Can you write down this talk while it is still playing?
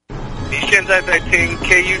你现在在听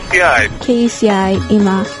KUCI。 KUCI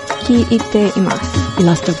今聞いています。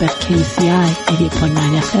Ilustobet KUCI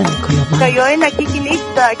 88.9 FM Colomán. Ngayon nakikinig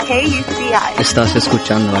sa KUCI. Estás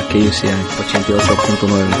escuchando a KUCI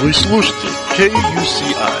 88.9. Вы слушаете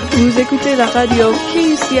KUCI. Vous écoutez la radio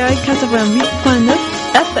KUCI 88.9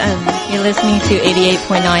 FM. You're listening to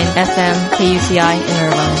 88.9 FM KUCI in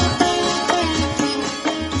Irvine.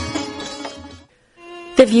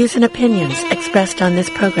 The views and opinions expressed on this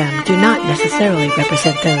program do not necessarily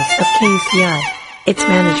represent those of KUCI, its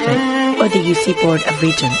management, or the UC Board of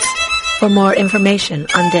Regents. For more information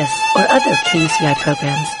on this or other KUCI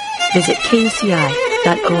programs, visit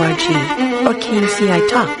kuci.org or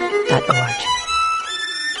kucitalk.org.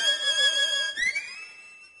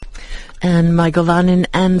 And Maigovanin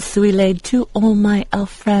and Suilaid to all my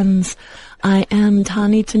elf friends. I am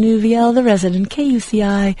Tani Tanuviel, the resident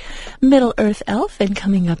KUCI Middle Earth elf, and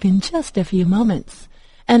coming up in just a few moments,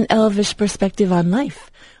 an elvish perspective on life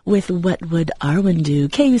with What Would Arwen Do?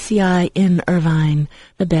 KUCI in Irvine,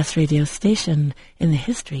 the best radio station in the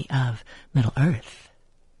history of Middle Earth.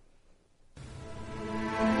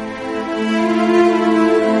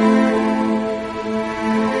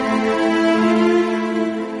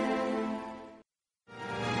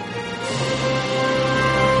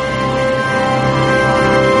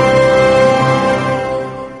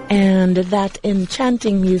 And that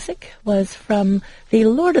enchanting music was from the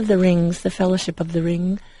Lord of the Rings, the Fellowship of the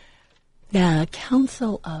Ring, the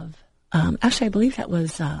Council of, actually I believe that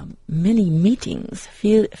was many meetings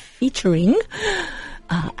featuring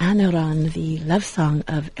Anoran, the love song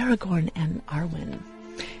of Aragorn and Arwen.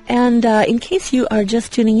 And in case you are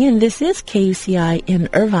just tuning in, this is KUCI in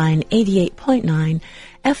Irvine, 88.9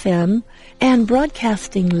 FM, and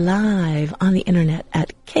broadcasting live on the internet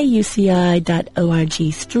at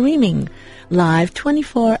kuci.org, streaming live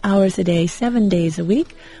 24 hours a day, 7 days a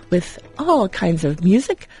week, with all kinds of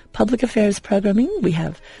music, public affairs programming. We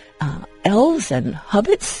have elves and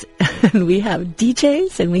hobbits, and we have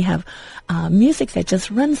DJs, and we have music that just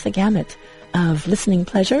runs the gamut of listening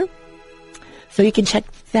pleasure. So you can check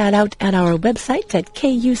that out at our website at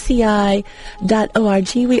kuci.org.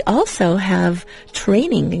 We also have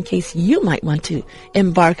training in case you might want to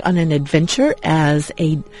embark on an adventure as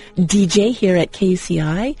a DJ here at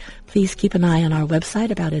KUCI. Please keep an eye on our website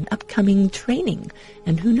about an upcoming training.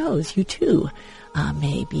 And who knows, you too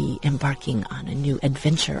may be embarking on a new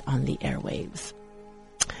adventure on the airwaves.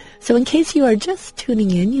 So in case you are just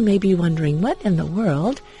tuning in, you may be wondering, what in the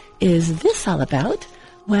world is this all about?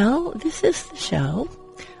 Well, this is the show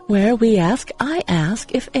where I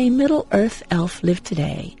ask if a Middle-earth elf lived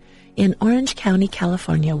today in Orange County,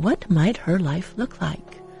 California, what might her life look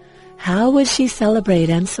like? How would she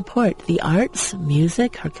celebrate and support the arts,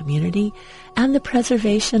 music, her community, and the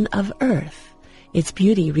preservation of Earth, its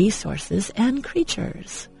beauty, resources, and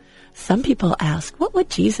creatures? Some people ask, what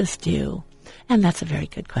would Jesus do? And that's a very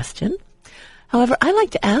good question. However, I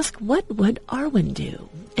like to ask, what would Arwen do?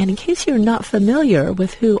 And in case you're not familiar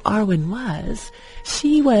with who Arwen was,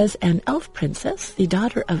 she was an elf princess, the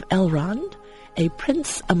daughter of Elrond, a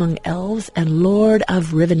prince among elves and lord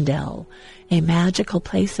of Rivendell, a magical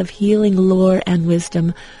place of healing lore and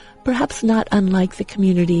wisdom, perhaps not unlike the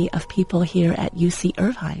community of people here at UC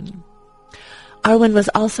Irvine. Arwen was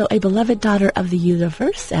also a beloved daughter of the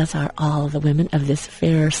universe, as are all the women of this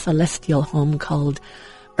fair celestial home called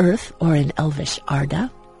Earth, or in Elvish, Arda.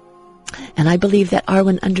 And I believe that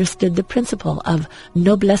Arwen understood the principle of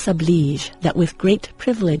noblesse oblige, that with great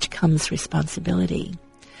privilege comes responsibility.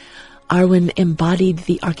 Arwen embodied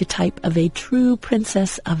the archetype of a true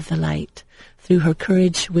princess of the light through her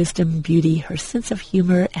courage, wisdom, beauty, her sense of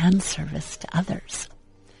humor, and service to others.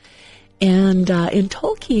 And in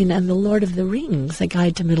Tolkien and the Lord of the Rings, A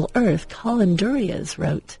Guide to Middle-earth, Colin Duriez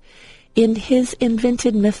wrote, in his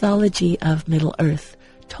invented mythology of Middle-earth,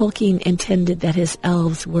 Tolkien intended that his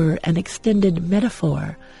elves were an extended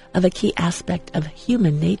metaphor of a key aspect of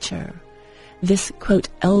human nature. This, quote,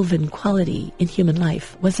 elven quality in human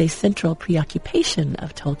life was a central preoccupation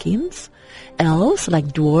of Tolkien's. Elves, like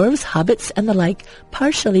dwarves, hobbits, and the like,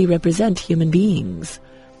 partially represent human beings.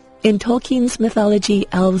 In Tolkien's mythology,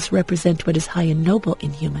 elves represent what is high and noble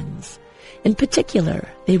in humans. In particular,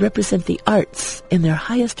 they represent the arts in their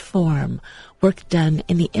highest form, work done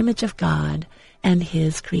in the image of God and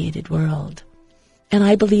his created world. And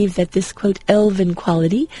I believe that this, quote, elven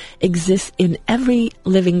quality exists in every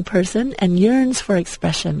living person and yearns for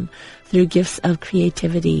expression through gifts of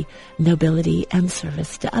creativity, nobility, and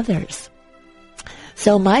service to others.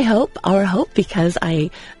 So my hope, our hope, because I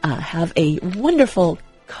have a wonderful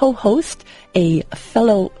co-host, a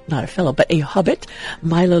Hobbit,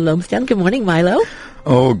 Milo Lomsdown. Good morning, Milo.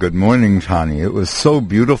 Oh, good morning, Tani. It was so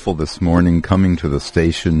beautiful this morning coming to the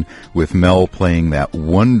station with Mel playing that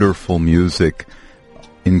wonderful music,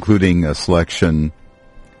 including a selection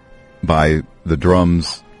by the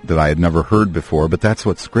drums that I had never heard before. But that's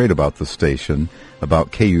what's great about the station,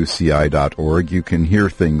 about KUCI.org. You can hear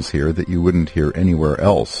things here that you wouldn't hear anywhere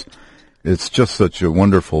else. It's just such a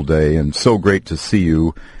wonderful day, and so great to see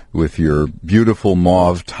you with your beautiful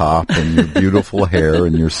mauve top and your beautiful hair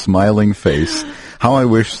and your smiling face. How I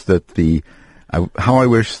wish that the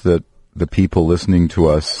people listening to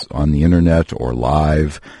us on the internet or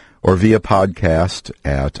live or via podcast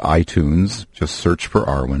at iTunes, just search for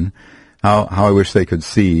Arwen. How I wish they could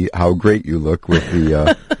see how great you look with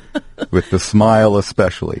the with the smile,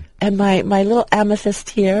 especially. And my little amethyst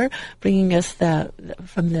here, bringing us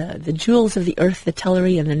from the jewels of the earth, the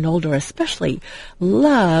Teleri and the Noldor especially,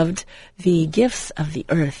 loved the gifts of the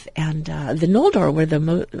earth. And the Noldor were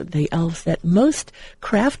the elves that most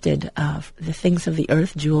crafted the things of the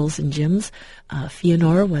earth, jewels and gems.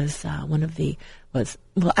 Fëanor was one of the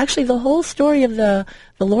actually the whole story of the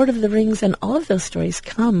Lord of the Rings and all of those stories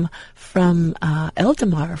come from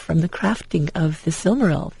Eldamar, from the crafting of the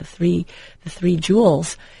Silmaril, the three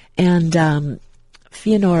jewels. And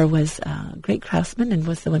Fëanor was a great craftsman and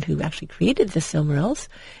was the one who actually created the Silmarils.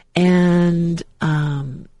 And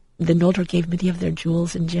the Noldor gave many of their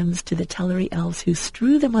jewels and gems to the Teleri elves, who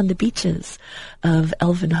strew them on the beaches of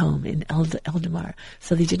Elvenhome in Eldamar.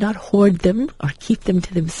 So they did not hoard them or keep them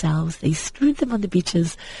to themselves. They strewed them on the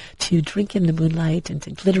beaches to drink in the moonlight and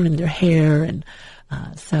to glitter in their hair. And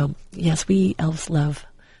so, yes, we elves love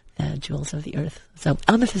the jewels of the earth. So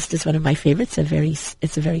amethyst is one of my favorites.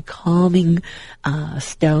 It's a very calming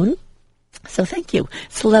stone. So thank you.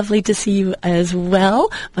 It's lovely to see you as well,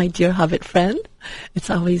 my dear Hobbit friend. It's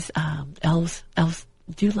always elves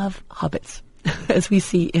do love hobbits, as we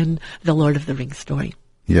see in the Lord of the Rings story.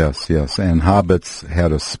 Yes, and hobbits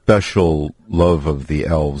had a special love of the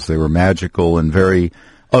elves. They were magical and very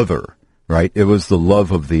other, right? It was the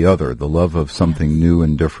love of the other, the love of something new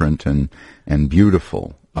and different and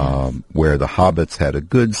beautiful, where the hobbits had a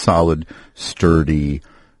good, solid, sturdy,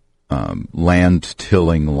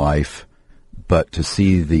 land-tilling life. But to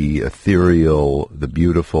see the ethereal, the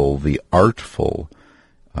beautiful, the artful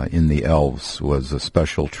in the elves was a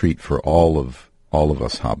special treat for all of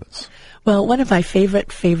us hobbits. Well, one of my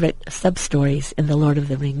favorite sub-stories in The Lord of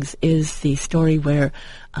the Rings is the story where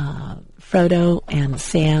Frodo and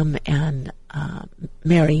Sam and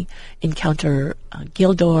Merry encounter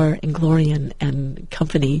Gildor and Glorian and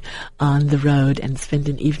company on the road and spend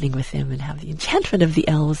an evening with him and have the enchantment of the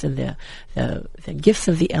elves and the gifts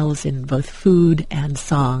of the elves in both food and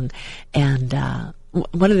song. And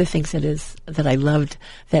one of the things that I loved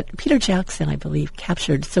that Peter Jackson, I believe,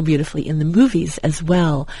 captured so beautifully in the movies as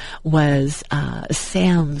well was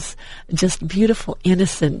Sam's just beautiful,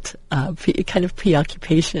 innocent kind of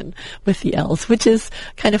preoccupation with the elves, which is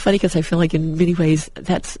kind of funny because I feel like in many ways I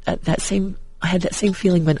had that same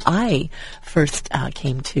feeling when I first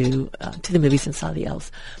came to the movies and saw the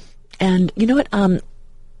elves. And you know what?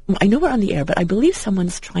 I know we're on the air, but I believe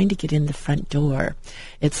someone's trying to get in the front door.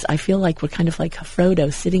 I feel like we're kind of like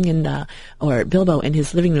Frodo sitting or Bilbo in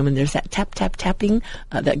his living room, and there's that tapping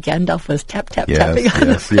that Gandalf was tapping on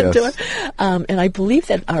the front door. And I believe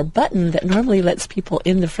that our button that normally lets people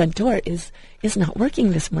in the front door is not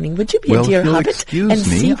working this morning. Would you be a dear Hobbit?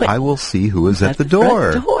 Excuse me, I will see who is at the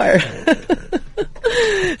door.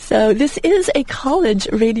 So this is a college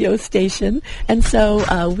radio station, and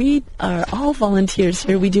so we are all volunteers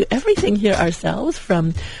here. We do everything here ourselves,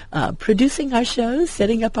 from producing our shows,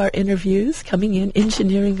 setting up our interviews, coming in,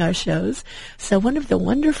 engineering our shows. So one of the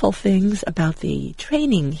wonderful things about the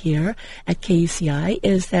training here at KUCI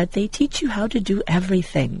is that they teach you how to do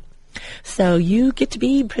everything. So you get to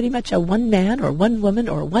be pretty much a one-man or one-woman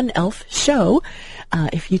or one-elf show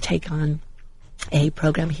if you take on a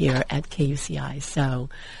program here at KUCI. So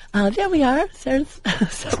there we are. There's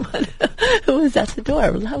someone who is at the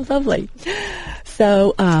door. How lovely.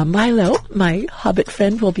 So Milo, my Hobbit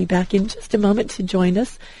friend, will be back in just a moment to join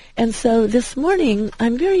us. And so this morning,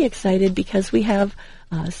 I'm very excited because we have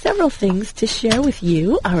several things to share with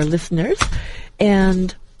you, our listeners.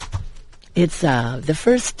 And it's the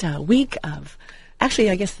first week of, actually,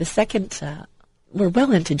 I guess the second, we're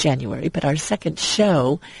well into January, but our second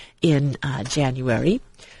show in January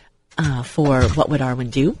for What Would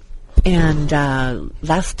Arwen Do? And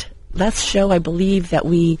last show, I believe that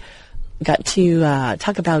we got to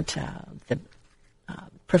talk about the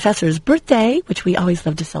professor's birthday, which we always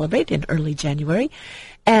love to celebrate in early January.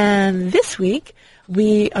 And this week,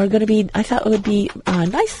 we are going to be, I thought it would be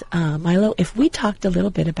nice, Milo, if we talked a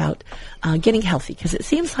little bit about getting healthy, because it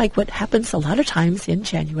seems like what happens a lot of times in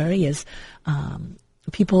January is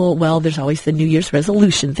people, well, there's always the New Year's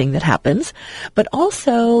resolution thing that happens, but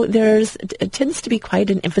also it tends to be quite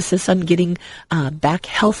an emphasis on getting back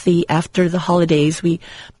healthy after the holidays. We,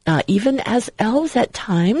 even as elves at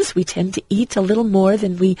times, we tend to eat a little more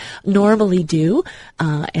than we normally do,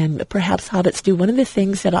 and perhaps hobbits do. One of the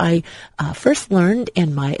things that I first learned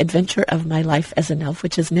in my adventure of my life as an elf,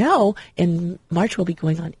 which is now in March will be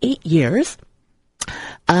going on 8 years,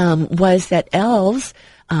 was that elves,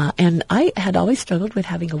 and I had always struggled with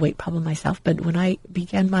having a weight problem myself, but when I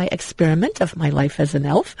began my experiment of my life as an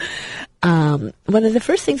elf, one of the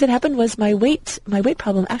first things that happened was my weight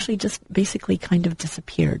problem actually just basically kind of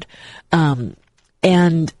disappeared.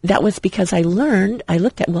 And that was because I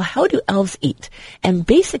looked at, well, how do elves eat? And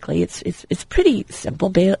basically it's pretty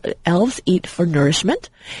simple. Elves eat for nourishment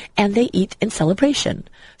and they eat in celebration.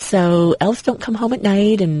 So elves don't come home at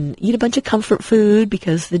night and eat a bunch of comfort food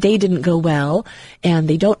because the day didn't go well, and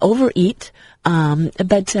they don't overeat.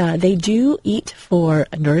 But they do eat for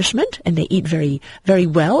nourishment, and they eat very, very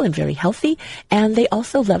well and very healthy. And they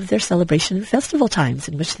also love their celebration and festival times,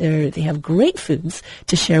 in which they have great foods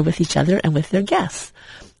to share with each other and with their guests.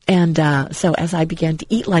 And so as I began to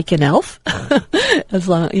eat like an elf,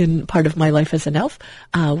 in part of my life as an elf,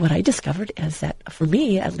 what I discovered is that, for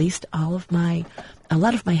me at least, a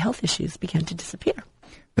lot of my health issues began to disappear.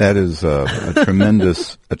 That is a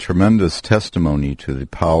tremendous testimony to the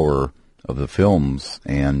power of the films,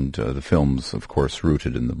 and the films, of course,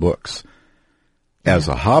 rooted in the books. As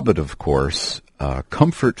a hobbit, of course,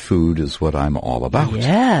 comfort food is what I'm all about.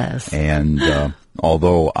 Yes. And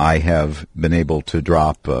although I have been able to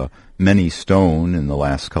drop many stone in the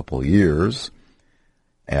last couple of years,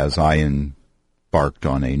 as I embarked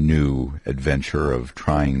on a new adventure of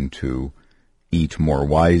trying to eat more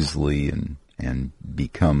wisely and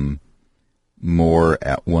become more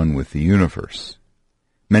at one with the universe.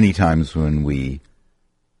 Many times when we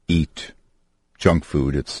eat junk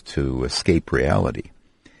food, it's to escape reality.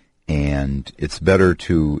 And it's better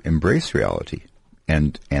to embrace reality.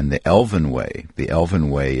 And the elven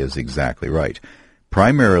way is exactly right.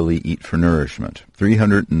 Primarily eat for nourishment.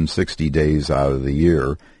 360 days out of the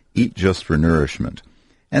year, eat just for nourishment.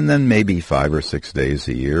 And then maybe 5 or 6 days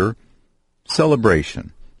a year,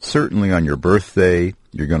 celebration. Certainly on your birthday,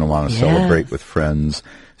 you're going to want to celebrate with friends.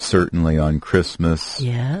 Certainly on Christmas.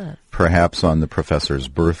 Yes. Perhaps on the professor's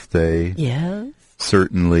birthday. Yes.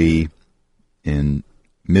 Certainly in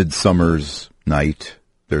Midsummer's night,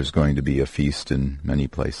 there's going to be a feast in many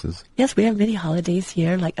places. Yes, we have many holidays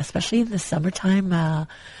here, like especially in the summertime,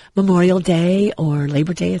 Memorial Day or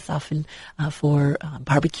Labor Day is often for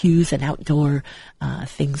barbecues and outdoor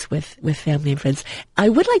things with family and friends. I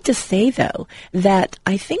would like to say, though, that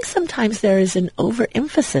I think sometimes there is an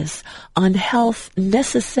overemphasis on health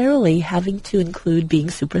necessarily having to include being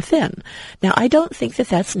super thin. Now, I don't think that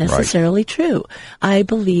that's necessarily true. I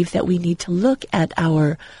believe that we need to look at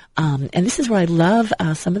our and this is where I love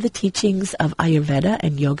some of the teachings of Ayurveda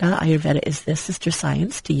and yoga. Ayurveda is the sister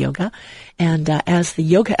science to yoga. And as the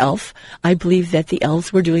yoga elf, I believe that the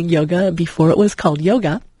elves were doing yoga before it was called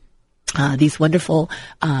yoga. These wonderful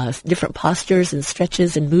different postures and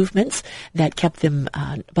stretches and movements that kept them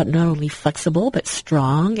but not only flexible but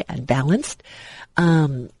strong and balanced.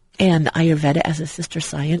 And Ayurveda as a sister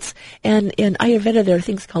science. And in Ayurveda, there are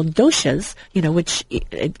things called doshas, which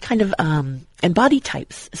kind of and body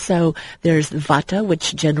types. So there's Vata,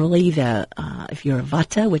 which generally if you're a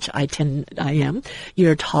Vata, which I am,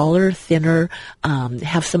 you're taller, thinner,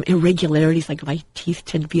 have some irregularities, like my teeth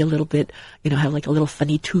tend to be a little bit, have like a little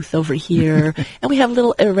funny tooth over here. And we have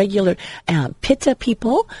little irregular, Pitta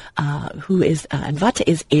people, and Vata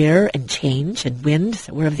is air and change and wind.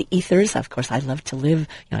 So we're of the ethers. Of course, I love to live,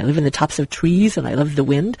 I live in the tops of trees and I love the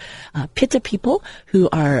wind. Pitta people who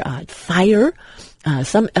are fire.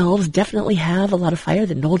 Some elves definitely have a lot of fire.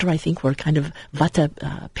 The Noldor, I think, were kind of Vata,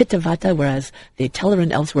 Pitta Vata, whereas the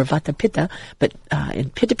Telerin elves were Vata Pitta. But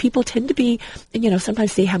and Pitta people tend to be,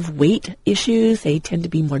 sometimes they have weight issues. They tend to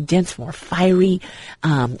be more dense, more fiery.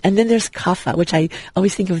 And then there's Kapha, which I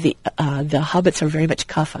always think of the hobbits are very much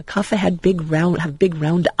Kapha. Kapha have big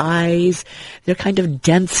round eyes. They're kind of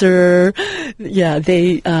denser. Yeah,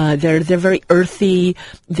 they're very earthy.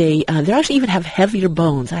 They actually even have heavier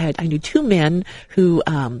bones. I knew two men who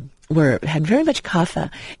had very much kapha,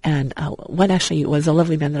 and one actually was a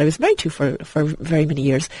lovely man that I was married to for very many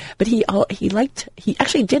years. But he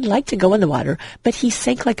actually did like to go in the water, but he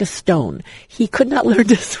sank like a stone. He could not learn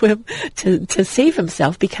to swim to save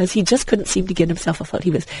himself because he just couldn't seem to get himself afloat.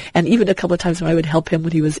 And even a couple of times when I would help him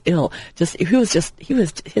when he was ill,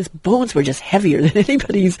 his bones were just heavier than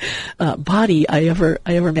anybody's body I ever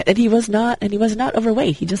met, and he was not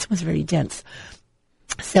overweight. He just was very dense.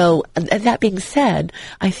 So that being said,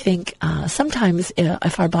 I think sometimes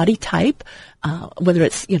if our body type, whether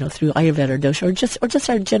it's through Ayurveda or dosha or just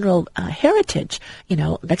our general heritage,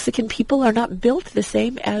 Mexican people are not built the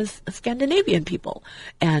same as Scandinavian people,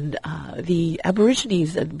 and the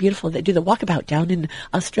Aborigines, beautiful, that do the walkabout down in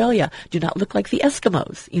Australia, do not look like the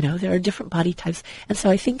Eskimos. There are different body types, and so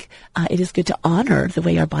I think it is good to honor the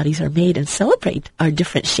way our bodies are made and celebrate our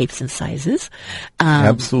different shapes and sizes.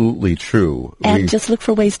 Absolutely true. And just look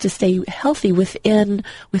for ways to stay healthy within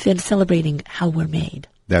celebrating how we're made.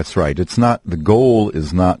 That's right. The goal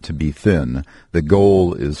is not to be thin. The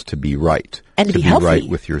goal is to be right. And to be healthy. Right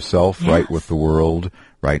with yourself, yes. Right with the world,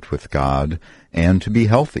 right with God, and to be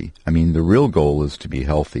healthy. I mean, the real goal is to be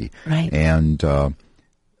healthy. Right. And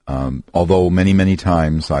although many, many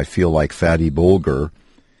times I feel like Fatty Bulger.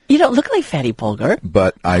 You don't look like Fatty Bulger.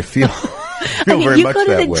 But I feel... you go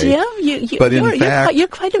to the gym. But in fact, you're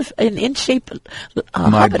quite an in shape. My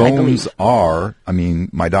hobbit, bones are. I mean,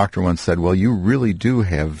 my doctor once said, "Well, you really do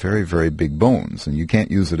have very, very big bones, and you can't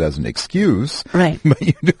use it as an excuse, right? But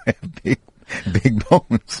you do have big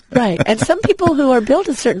bones, right? And some people who are built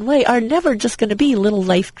a certain way are never just going to be little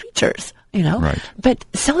life creatures, Right. But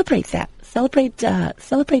celebrate that.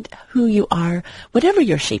 Celebrate who you are, whatever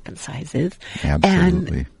your shape and size is.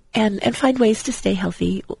 Absolutely. And find ways to stay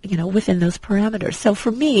healthy, within those parameters. So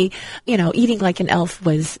for me, eating like an elf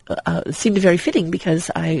seemed very fitting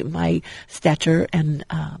because my stature and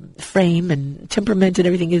frame and temperament and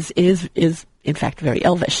everything is in fact very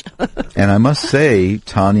elvish. And I must say,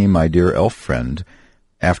 Tani, my dear elf friend,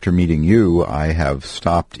 after meeting you, I have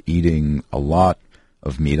stopped eating a lot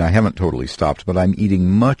of meat. I haven't totally stopped, but I'm eating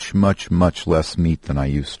much, much, much less meat than I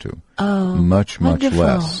used to. Oh, much wonderful.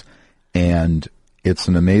 Less. And it's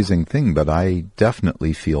an amazing thing, but I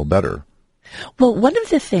definitely feel better. Well, one of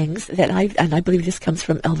the things that I believe this comes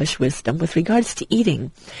from elvish wisdom with regards to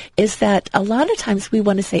eating, is that a lot of times we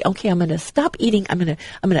want to say, okay, I'm going to stop eating. I'm going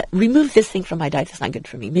to remove this thing from my diet that's not good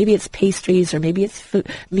for me. Maybe it's pastries, or maybe it's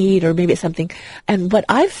meat, or maybe it's something. And what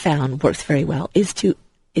I've found works very well is to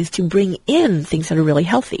bring in things that are really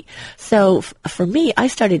healthy. So for me, I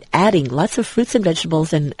started adding lots of fruits and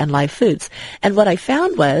vegetables and live foods. And what I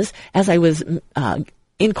found was, as I was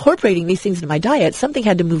incorporating these things into my diet, something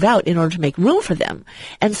had to move out in order to make room for them.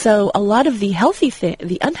 And so a lot of the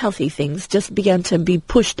the unhealthy things just began to be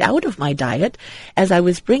pushed out of my diet as I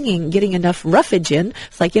was getting enough roughage in.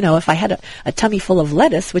 It's like, if I had a tummy full of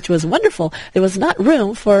lettuce, which was wonderful, there was not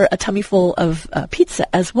room for a tummy full of pizza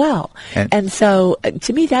as well. And so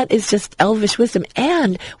to me, that is just elvish wisdom.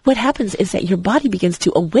 And what happens is that your body begins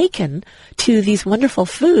to awaken to these wonderful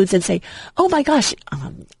foods and say, oh my gosh,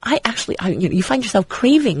 you find yourself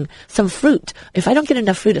craving some fruit. If I don't get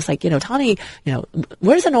enough fruit, it's like, Tani,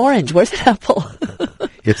 where's an orange? Where's an apple?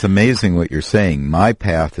 It's amazing what you're saying. My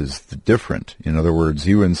path is different. In other words,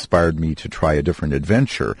 you inspired me to try a different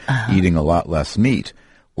adventure, eating a lot less meat.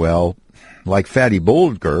 Well, like Fatty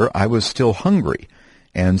Bulger, I was still hungry.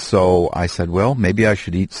 And so I said, well, maybe I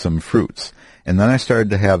should eat some fruits. And then I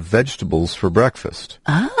started to have vegetables for breakfast.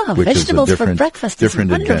 Which vegetables is for breakfast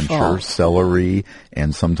different is wonderful. adventure. Celery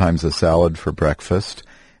and sometimes a salad for breakfast.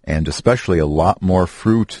 And especially a lot more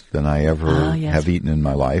fruit than I ever have eaten in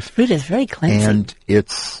my life. Fruit is very cleansing. And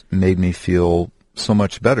it's made me feel so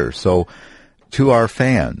much better. So to our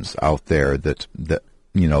fans out there that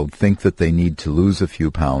think that they need to lose a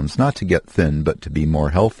few pounds, not to get thin, but to be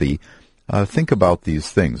more healthy, think about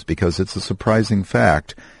these things, because it's a surprising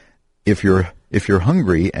fact. If you're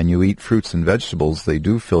hungry and you eat fruits and vegetables, they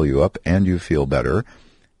do fill you up and you feel better,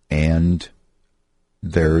 and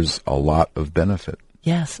there's a lot of benefit.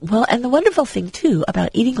 Yes. Well, and the wonderful thing, too, about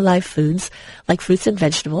eating live foods, like fruits and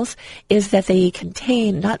vegetables, is that they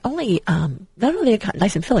contain not only are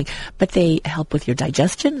nice and filling, but they help with your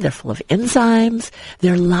digestion. They're full of enzymes.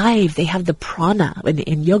 They're live. They have the prana.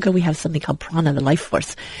 In yoga, we have something called prana, the life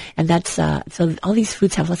force. And that's, so all these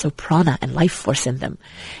foods have lots of prana and life force in them.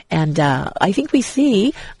 And I think we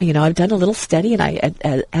see, I've done a little study,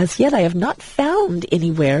 and as yet I have not found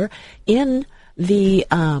anywhere in the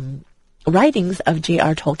writings of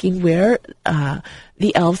J.R. Tolkien where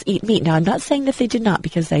the elves eat meat. Now, I'm not saying that they did not,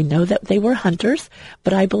 because I know that they were hunters,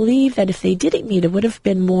 but I believe that if they did eat meat, it would have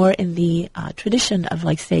been more in the tradition of,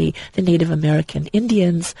 like, say, the Native American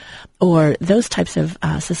Indians or those types of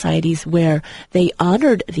societies where they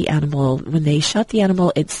honored the animal. When they shot the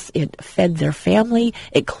animal, it fed their family,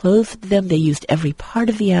 it clothed them, they used every part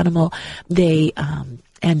of the animal. They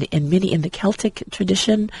and many in the Celtic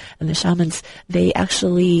tradition and the shamans, they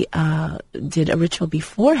actually did a ritual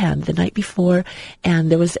beforehand, the night before,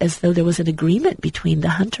 and there was as though there was an agreement between the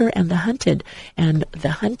hunter and the hunted, and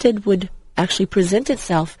the hunted would actually present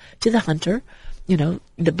itself to the hunter. You know,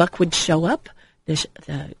 the buck would show up,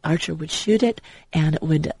 the archer would shoot it, and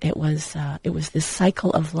it was this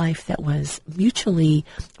cycle of life that was mutually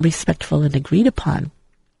respectful and agreed upon.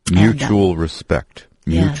 Mutual respect.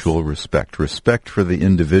 Mutual Yes. respect. Respect for the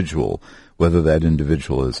individual, whether that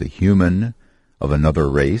individual is a human of another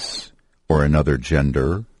race or another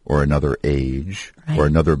gender or another age Right. or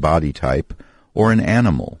another body type or an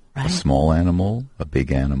animal, a Right. small animal, a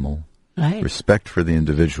big animal. Right. Respect for the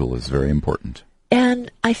individual is very important.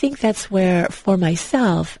 And I think that's where, for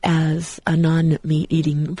myself, as a non-meat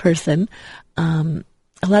eating person,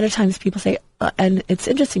 a lot of times people say, and it's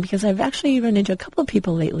interesting because I've actually run into a couple of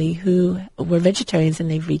people lately who were vegetarians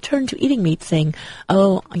and they've returned to eating meat saying,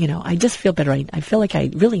 oh, you know, I just feel better. I feel like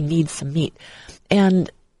I really need some meat.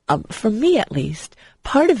 And for me, at least,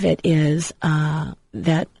 part of it is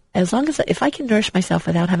that as long as, if I can nourish myself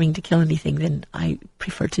without having to kill anything, then I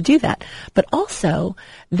prefer to do that. But also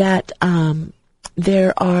that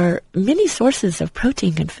there are many sources of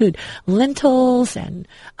protein in food, lentils and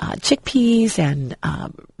chickpeas and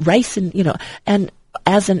rice, and and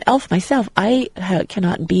as an elf myself, I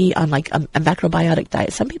cannot be on like a macrobiotic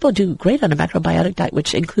diet. Some people do great on a macrobiotic diet,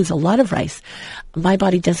 which includes a lot of rice. My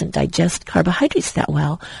body doesn't digest carbohydrates that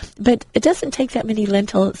well, but it doesn't take that many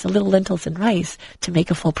lentils, little lentils and rice to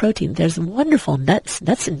make a full protein. There's wonderful nuts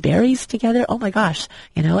and berries together. Oh my gosh,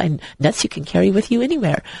 and nuts you can carry with you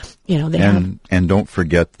anywhere. They have. And don't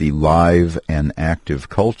forget the live and active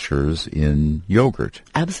cultures in yogurt.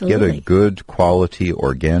 Absolutely. Get a good quality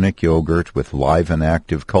organic yogurt with live and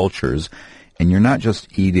active cultures, and you're not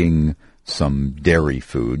just eating some dairy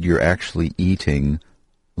food, you're actually eating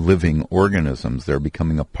living organisms. They're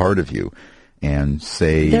becoming a part of you. And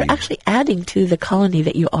they're actually adding to the colony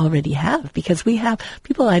that you already have, because we have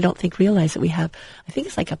people I don't think realize that we have, I think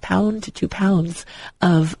it's like 1 pound to 2 pounds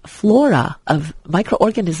of flora, of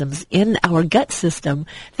microorganisms in our gut system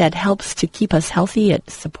that helps to keep us healthy.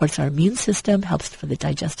 It supports our immune system, helps for the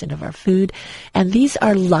digestion of our food. And these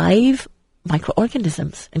are live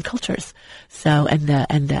microorganisms and cultures. So, and the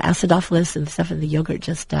acidophilus and stuff in the yogurt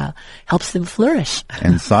just helps them flourish.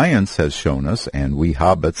 And science has shown us, and we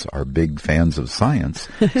hobbits are big fans of science,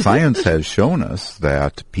 science has shown us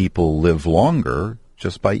that people live longer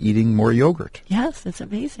just by eating more yogurt. Yes, it's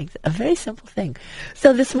amazing. A very simple thing.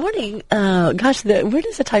 So this morning, where does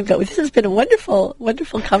the time go? This has been a wonderful,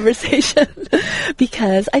 wonderful conversation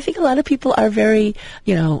because I think a lot of people are very,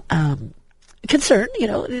 concerned.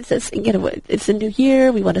 It's a new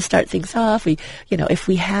year. We want to start things off. If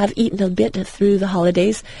we have eaten a bit through the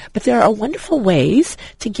holidays, but there are wonderful ways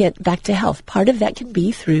to get back to health. Part of that can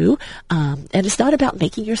be through, and it's not about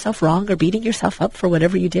making yourself wrong or beating yourself up for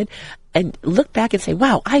whatever you did. And look back and say,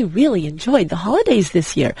 wow, I really enjoyed the holidays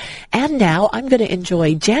this year. And now I'm going to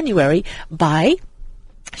enjoy January by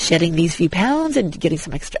shedding these few pounds and getting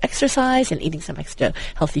some extra exercise and eating some extra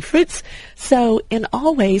healthy fruits. So in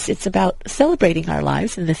all ways, it's about celebrating our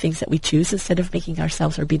lives and the things that we choose instead of making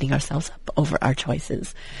ourselves or beating ourselves up over our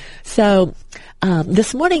choices. So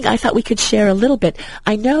this morning, I thought we could share a little bit.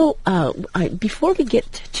 I know before we get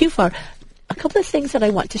too far, a couple of things that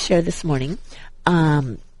I want to share this morning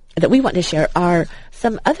that we want to share are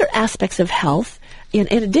some other aspects of health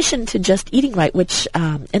in addition to just eating right, which,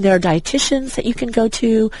 and there are dietitians that you can go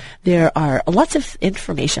to. There are lots of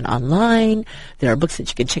information online. There are books that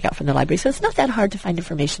you can check out from the library. So it's not that hard to find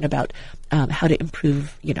information about how to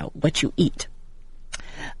improve, what you eat.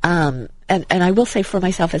 And I will say for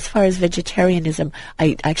myself, as far as vegetarianism,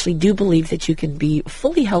 I actually do believe that you can be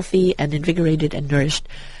fully healthy and invigorated and nourished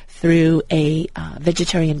through a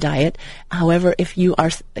vegetarian diet. However, if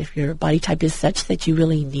your body type is such that you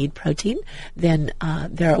really need protein, then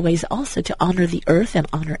there are ways also to honor the earth and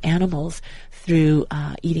honor animals through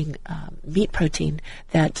eating meat protein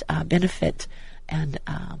that benefit and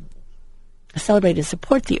celebrate and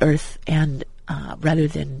support the earth, and rather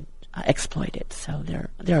than exploited. So there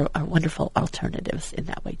are wonderful alternatives in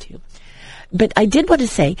that way too. But I did want to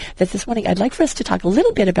say that this morning I'd like for us to talk a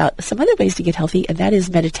little bit about some other ways to get healthy, and that is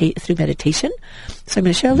through meditation. So I'm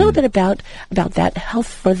going to share a little bit about that health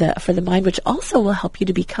for the mind, which also will help you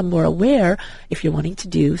to become more aware if you're wanting to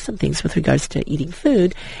do some things with regards to eating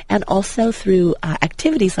food, and also through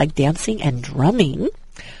activities like dancing and drumming.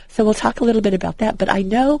 So we'll talk a little bit about that, but I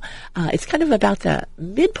know it's kind of about the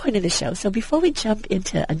midpoint of the show. So before we jump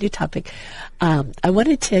into a new topic, I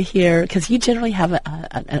wanted to hear, because you generally have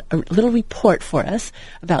a little report for us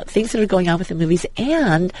about things that are going on with the movies,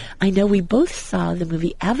 and I know we both saw the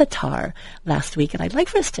movie Avatar last week, and I'd like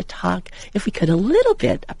for us to talk, if we could, a little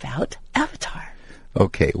bit about Avatar.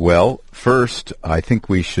 Okay, well, first, I think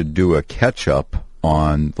we should do a catch-up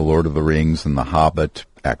on The Lord of the Rings and the Hobbit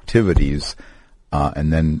activities,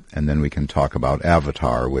 and then we can talk about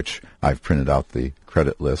Avatar, which I've printed out the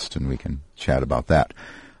credit list, and we can chat about that.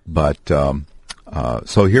 But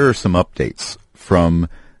so here are some updates from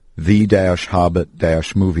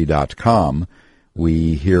the-hobbit-movie.com.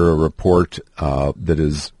 We hear a report that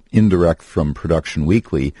is indirect from Production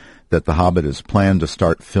Weekly that The Hobbit is planned to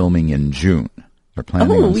start filming in June. They're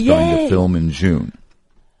planning on starting to film in June.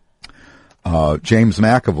 James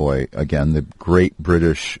McAvoy, again, the great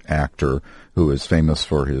British actor who is famous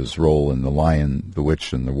for his role in The Lion, the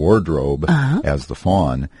Witch, and the Wardrobe as the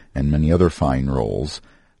Faun, and many other fine roles,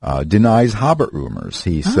 denies Hobbit rumors.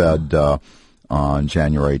 He said on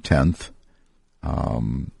January 10th,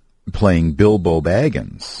 playing Bilbo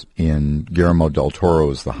Baggins in Guillermo del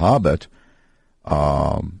Toro's The Hobbit,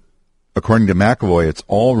 according to McAvoy, it's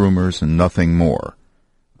all rumors and nothing more.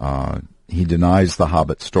 He denies the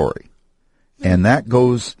Hobbit story. And that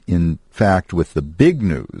goes, in fact, with the big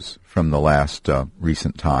news from the last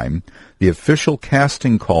recent time. The official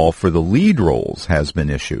casting call for the lead roles has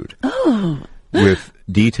been issued. With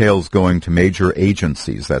details going to major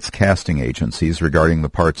agencies, that's casting agencies, regarding the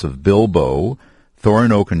parts of Bilbo,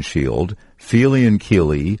 Thorin Oakenshield, Filion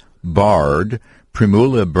Keely, Bard,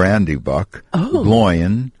 Primula Brandybuck,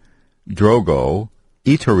 Gloin, Drogo,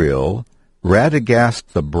 Eteril, Radagast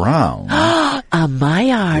the Brown.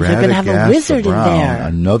 Maillard. They're going to have a wizard in there.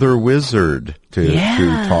 Another wizard to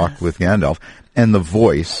talk with Gandalf. And the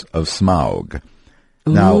voice of Smaug.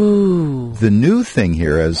 Now, the new thing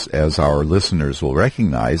here, as our listeners will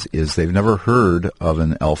recognize, is they've never heard of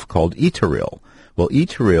an elf called Eteril. Well,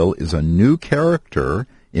 Eteril is a new character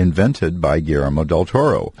invented by Guillermo del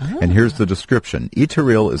Toro. And here's the description.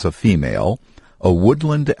 Eteril is a female, a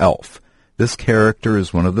woodland elf. This character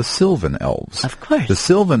is one of the Sylvan elves. Of course. The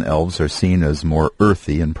Sylvan elves are seen as more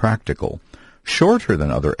earthy and practical. Shorter than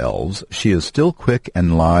other elves, she is still quick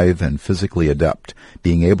and lithe and physically adept,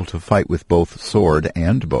 being able to fight with both sword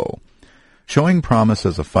and bow. Showing promise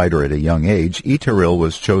as a fighter at a young age, Eteril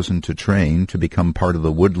was chosen to train to become part of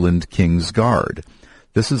the Woodland King's Guard.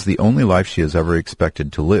 This is the only life she has ever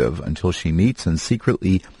expected to live until she meets and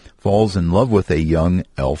secretly falls in love with a young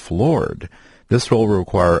elf lord. This role will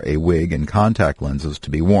require a wig and contact lenses to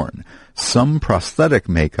be worn. Some prosthetic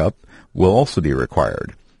makeup will also be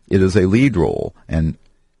required. It is a lead role, and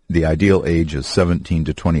the ideal age is 17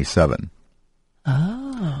 to 27.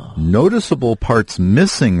 Noticeable parts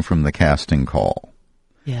missing from the casting call.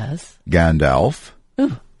 Yes. Gandalf,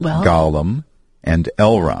 Gollum, and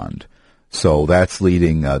Elrond. So that's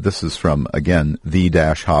leading, this is from, again,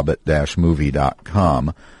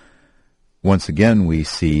 the-hobbit-movie.com. Once again, we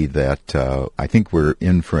see that I think we're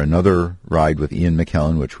in for another ride with Ian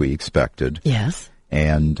McKellen, which we expected. Yes.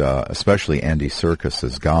 And especially Andy Serkis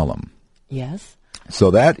as Gollum. Yes. So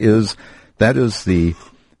that is the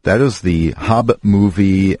Hobbit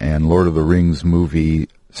movie and Lord of the Rings movie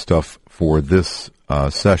stuff for this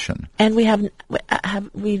session. And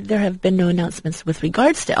there have been no announcements with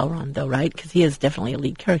regards to Elrond, though, right? Because he is definitely a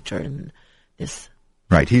lead character in this.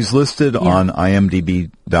 Right. He's listed on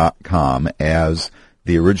IMDb.com as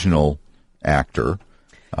the original actor.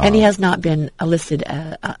 And he has not been listed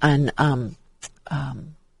on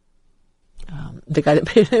the guy that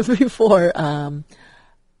played him before,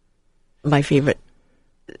 my favorite,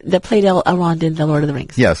 that played Elrond in The Lord of the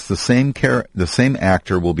Rings. Yes, the same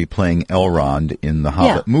actor will be playing Elrond in the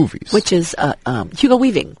Hobbit movies. Which is Hugo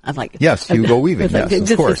Weaving. I'm like... Yes, Hugo Weaving,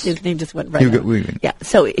 yes, of course. His name just went right Hugo out. Weaving. Yeah,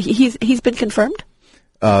 so he's been confirmed?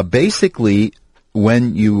 Basically,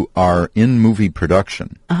 when you are in movie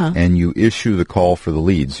production and you issue the call for the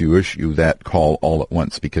leads, you issue that call all at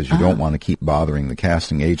once because you don't want to keep bothering the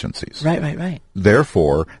casting agencies. Right.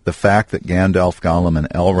 Therefore, the fact that Gandalf, Gollum, and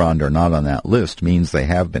Elrond are not on that list means they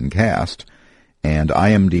have been cast, and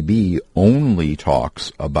IMDb only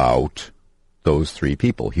talks about those three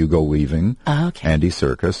people, Hugo Weaving, Andy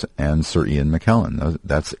Serkis, and Sir Ian McKellen.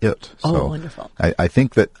 That's it. So wonderful. I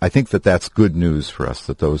think that that's good news for us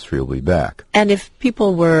that those three will be back. And if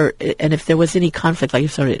if there was any conflict, like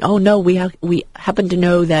sort of, we happen to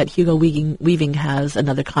know that Hugo Weaving has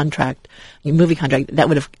another contract, movie contract, that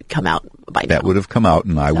would have come out by now. That would have come out,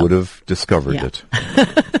 and I would have discovered it.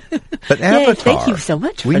 But Yay, Avatar. thank you so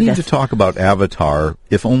much. We need to talk about Avatar,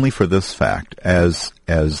 if only for this fact, as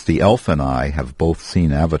the elf and I have both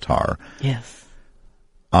seen Avatar. Yes.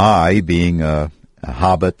 I, being a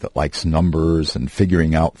hobbit that likes numbers and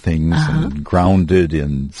figuring out things and grounded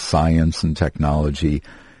in science and technology,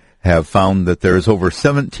 have found that there's over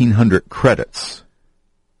 1,700 credits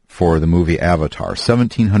for the movie Avatar.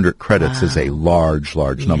 1,700 credits is a large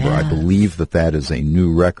number. I believe that is a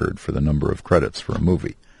new record for the number of credits for a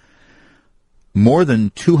movie. More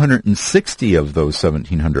than 260 of those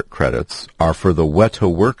 1,700 credits are for the Weta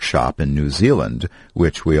Workshop in New Zealand,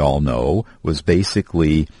 which we all know was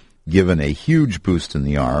basically given a huge boost in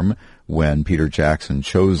the arm when Peter Jackson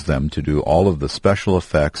chose them to do all of the special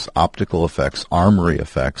effects, optical effects, armory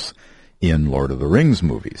effects in Lord of the Rings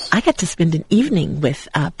movies. I got to spend an evening with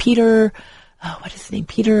Peter, what is his name?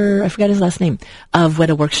 Peter, I forgot his last name, of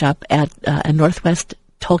Weta Workshop at a Northwest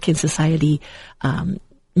Tolkien Society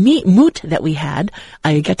moot that we had.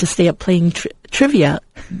 I got to stay up playing trivia,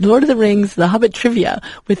 Lord of the Rings, The Hobbit trivia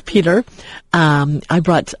with Peter. I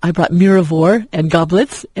brought Miravor and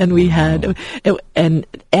goblets, and we had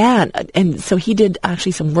and so he did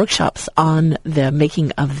actually some workshops on the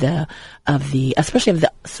making of the especially of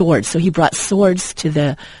the swords. So he brought swords to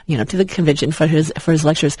the convention for his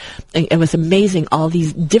lectures. It was amazing, all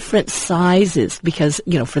these different sizes, because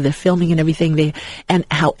for the filming and everything, and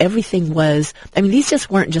how everything was. I mean, these just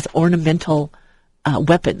weren't just ornamental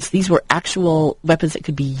weapons. These were actual weapons that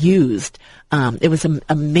could be used. It was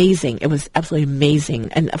amazing. It was absolutely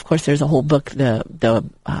amazing. And of course, there's a whole book, the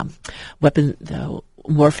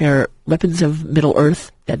warfare weapons of Middle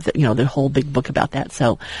Earth. The whole big book about that.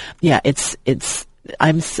 So, yeah,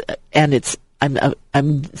 I'm so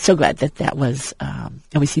glad that was. And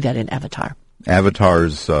we see that in Avatar.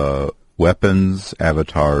 Avatar's weapons,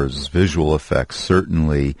 Avatar's visual effects,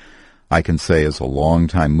 certainly. I can say, as a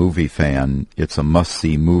longtime movie fan, it's a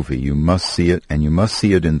must-see movie. You must see it, and you must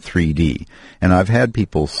see it in 3D. And I've had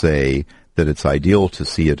people say that it's ideal to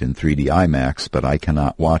see it in 3D IMAX, but I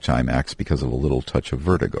cannot watch IMAX because of a little touch of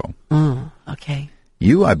vertigo. Oh, okay.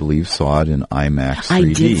 You, I believe, saw it in IMAX 3D. I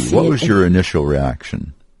did see what it. Was your initial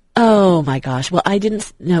reaction? Oh, my gosh. Well, I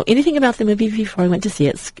didn't know anything about the movie before I went to see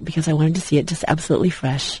it, because I wanted to see it just absolutely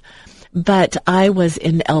fresh. But I was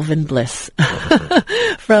in elven bliss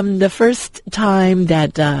from the first time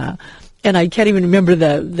that, and I can't even remember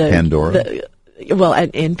the Pandora.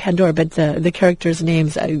 In Pandora, but the characters'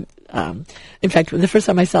 names. In fact, the first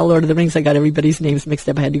time I saw Lord of the Rings, I got everybody's names mixed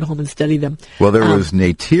up. I had to go home and study them. Well, there was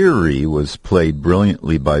Neytiri, was played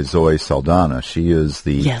brilliantly by Zoe Saldana. She is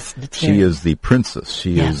the Neytiri. She is the princess.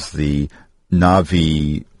 She is the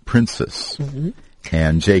Na'vi princess. Mm-hmm.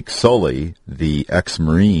 And Jake Sully, the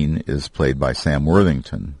ex-Marine, is played by Sam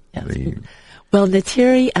Worthington. Yes. Well,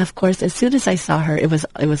 Neytiri, of course, as soon as I saw her, it was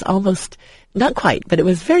almost, not quite, but it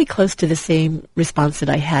was very close to the same response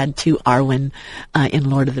that I had to Arwen in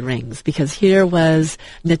Lord of the Rings, because here was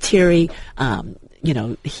Neytiri.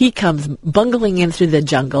 He comes bungling in through the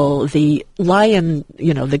jungle. The lion,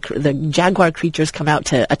 the jaguar creatures come out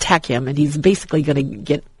to attack him, and he's basically going to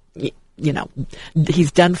get.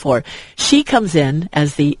 He's done for. She comes in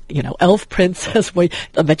as the, elf princess,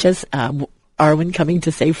 Betches, Arwen coming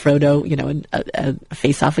to save Frodo, and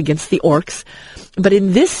face off against the orcs. But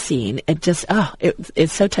in this scene, it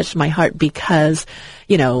so touched my heart because,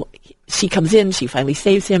 she comes in, she finally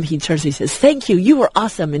saves him. He turns and he says, "Thank you, you were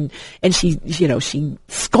awesome." And she, she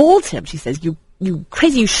scolds him. She says, "You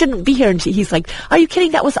crazy, you shouldn't be here." And he's like, "Are you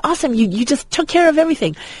kidding? That was awesome. You just took care of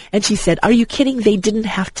everything." And she said, "Are you kidding? They didn't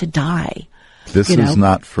have to die." This is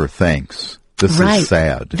not for thanks. This is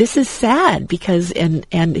sad. This is sad because,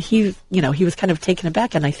 and he, he was kind of taken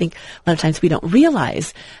aback. And I think a lot of times we don't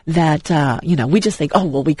realize that, we just think, oh,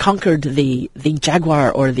 well, we conquered the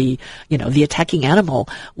jaguar or the attacking animal,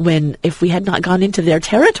 when if we had not gone into their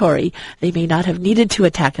territory, they may not have needed to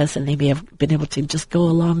attack us, and they may have been able to just go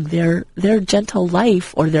along their gentle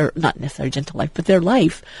life, or their, not necessarily gentle life, but their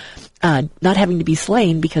life, not having to be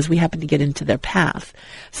slain because we happened to get into their path.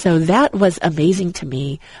 So that was amazing to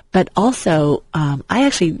me. But also, I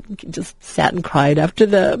actually just sat and cried after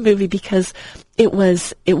the movie because it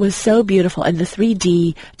was so beautiful, and the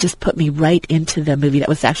 3D just put me right into the movie. That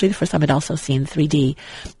was actually the first time I'd also seen 3D.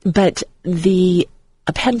 But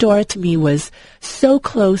Pandora to me was so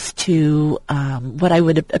close to what I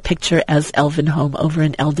would picture as Elven Home over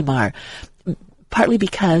in Eldamar, partly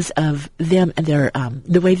because of them and their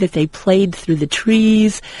the way that they played through the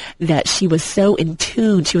trees, that she was so in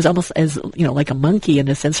tune. She was almost as, like a monkey in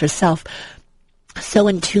a sense herself, so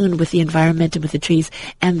in tune with the environment and with the trees.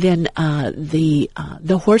 And then the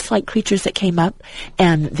horse-like creatures that came up,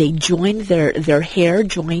 and they joined their hair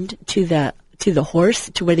joined to the horse,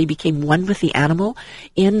 to where they became one with the animal.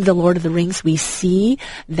 In The Lord of the Rings, we see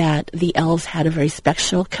that the elves had a very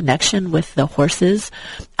special connection with the horses.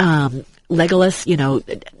 Legolas,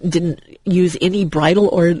 didn't use any bridle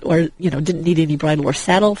or didn't need any bridle or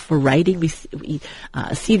saddle for riding. We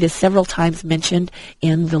see this several times mentioned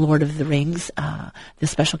in The Lord of the Rings, the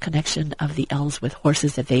special connection of the elves with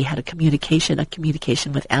horses, that they had a communication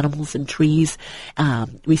with animals and trees.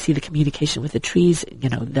 We see the communication with the trees.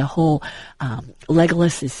 The whole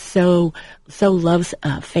Legolas is so loves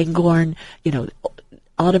Fangorn,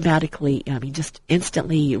 automatically, just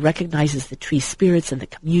instantly recognizes the tree spirits and the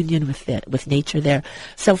communion with nature there.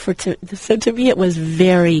 So to me, it was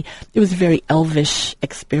very elvish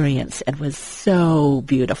experience, and was so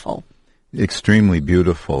beautiful. Extremely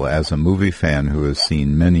beautiful. As a movie fan who has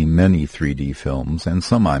seen many, many 3D films and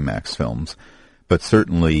some IMAX films, but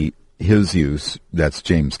certainly his use, that's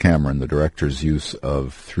James Cameron, the director's use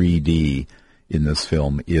of 3D in this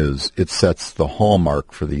film, it sets the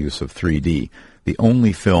hallmark for the use of 3D. The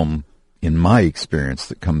only film, in my experience,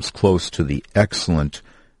 that comes close to the excellent,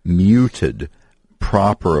 muted,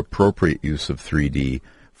 proper, appropriate use of 3D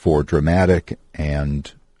for dramatic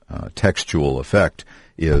and textual effect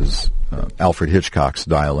is Alfred Hitchcock's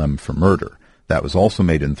Dial M for Murder. That was also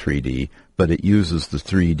made in 3D, but it uses the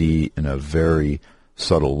 3D in a very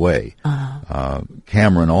subtle way.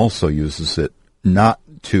 Cameron also uses it not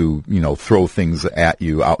to, throw things at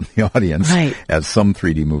you out in the audience, right, as some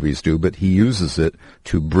 3D movies do, but he uses it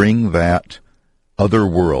to bring that other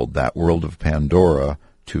world, that world of Pandora,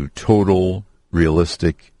 to total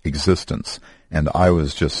realistic existence. And I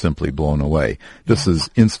was just simply blown away. This is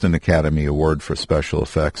Instant Academy Award for Special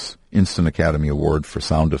Effects, Instant Academy Award for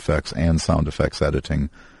Sound Effects and Sound Effects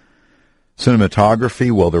Editing.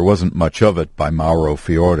 Cinematography, well, there wasn't much of it by Mauro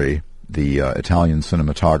Fiore, the Italian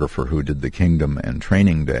cinematographer who did The Kingdom and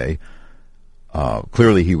Training Day.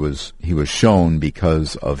 Clearly he was shown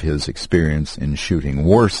because of his experience in shooting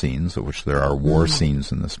war scenes, of which there are war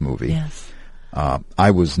scenes in this movie. Yes.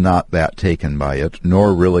 I was not that taken by it,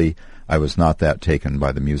 nor really I was not that taken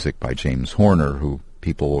by the music by James Horner, who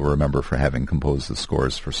people will remember for having composed the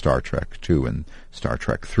scores for Star Trek II and Star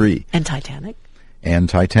Trek III. And Titanic. And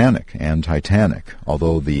Titanic.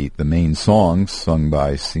 Although the main song, sung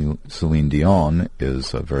by Celine Dion,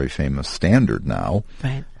 is a very famous standard now.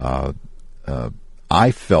 Right.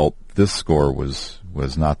 I felt this score was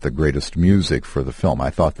not the greatest music for the film.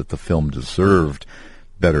 I thought that the film deserved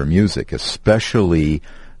better music, especially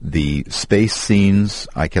the space scenes.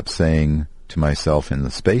 I kept saying to myself, in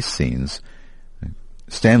the space scenes,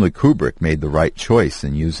 Stanley Kubrick made the right choice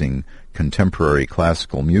in using contemporary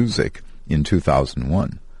classical music in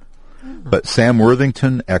 2001. But Sam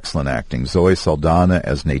Worthington, excellent acting. Zoe Saldana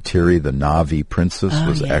as Neytiri, the Na'vi princess,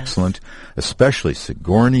 was excellent. Especially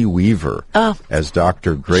Sigourney Weaver as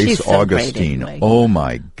Dr. Grace She's so Augustine. great anyway. Oh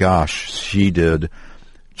my gosh, she did.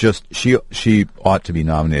 She ought to be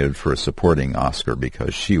nominated for a supporting Oscar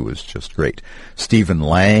because she was just great. Stephen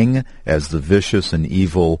Lang as the vicious and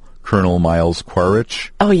evil Colonel Miles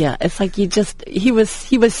Quaritch. Oh yeah, it's like he was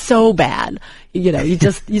so bad. You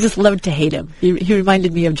just loved to hate him. He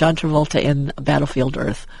reminded me of John Travolta in Battlefield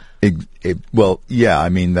Earth. Well, yeah, I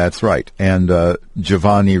mean, that's right. And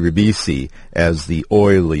Giovanni Ribisi as the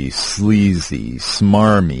oily, sleazy,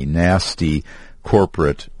 smarmy, nasty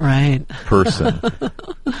corporate person.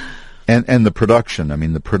 And the production, I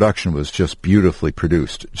mean, the production was just beautifully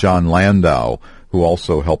produced. John Landau, who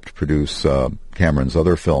also helped produce Cameron's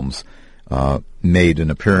other films, made an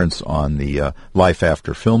appearance on the Life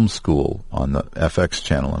After Film School on the FX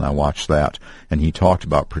channel, and I watched that. And he talked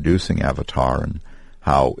about producing Avatar and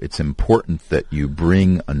how it's important that you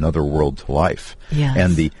bring another world to life. Yes.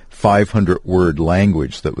 And the 500-word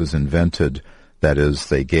language that was invented, that is,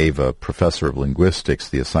 they gave a professor of linguistics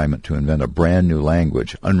the assignment to invent a brand new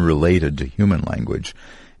language unrelated to human language,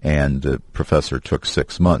 and the professor took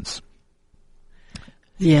 6 months.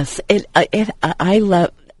 Yes, I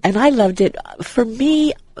loved it. For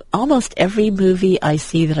me, almost every movie I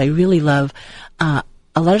see that I really love,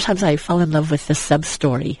 a lot of times I fall in love with the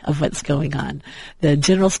sub-story of what's going on. The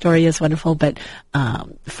general story is wonderful, but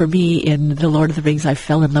for me, in The Lord of the Rings, I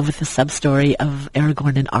fell in love with the sub-story of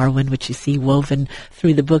Aragorn and Arwen, which you see woven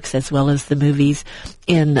through the books as well as the movies.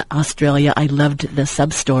 In Australia, I loved the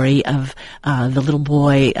sub-story of the little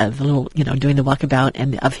boy, doing the walkabout,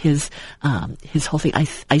 and of his whole thing.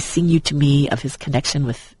 I sing you to me, of his connection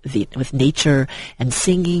with nature and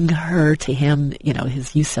singing her to him.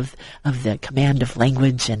 His use of the command of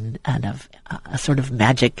language and of a sort of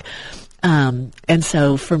magic. And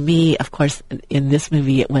so for me, of course, in this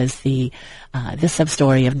movie, it was the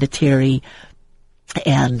sub-story of Neytiri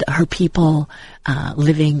and her people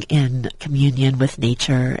living in communion with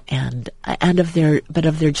nature, and of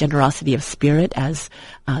their generosity of spirit as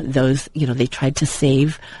those, they tried to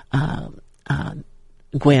save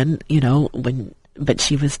Gwen, but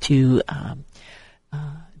she was too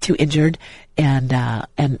injured,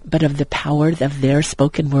 but of the power of their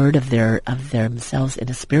spoken word, of themselves in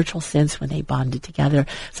a spiritual sense when they bonded together.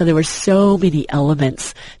 So there were so many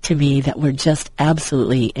elements to me that were just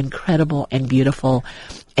absolutely incredible and beautiful,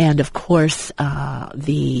 and of course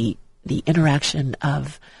the interaction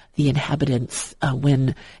of the inhabitants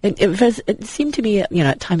when it seemed to me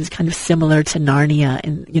at times kind of similar to Narnia,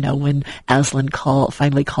 and when Aslan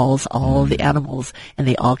finally calls all the animals and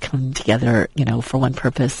they all come together for one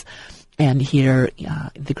purpose. And here,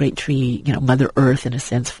 the great tree, Mother Earth, in a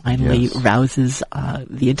sense, finally rouses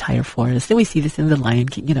the entire forest. And we see this in The Lion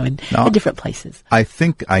King, in different places. I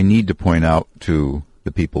think I need to point out to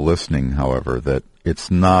the people listening, however, that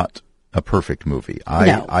it's not a perfect movie.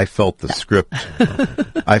 I felt the script.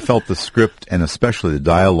 I felt the script, and especially the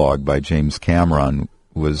dialogue by James Cameron,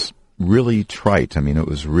 was really trite. I mean, it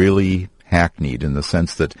was really hackneyed in the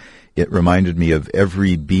sense that it reminded me of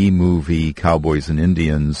every B movie, Cowboys and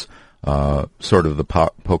Indians, sort of the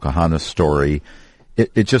Pocahontas story.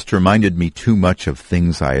 It just reminded me too much of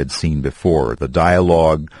things I had seen before. The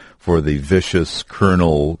dialogue for the vicious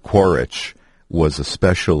Colonel Quaritch was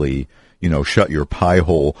especially, shut your pie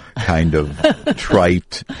hole kind of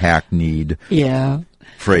trite, hackneyed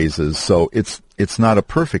phrases. So it's not a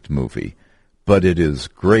perfect movie, but it is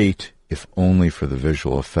great if only for the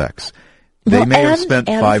visual effects. They may have spent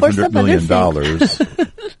 $500 million.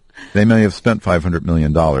 They may have spent $500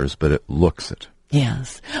 million, but it looks it.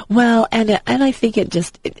 Yes. Well, and I think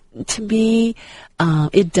to me,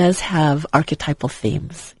 it does have archetypal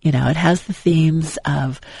themes. It has the themes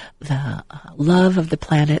of the love of the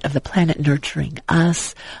planet nurturing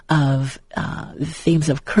us, of the themes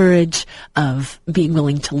of courage, of being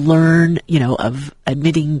willing to learn, of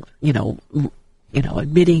admitting,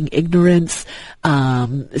 admitting ignorance.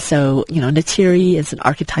 So, Neytiri is an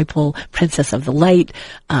archetypal princess of the light.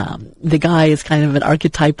 The guy is kind of an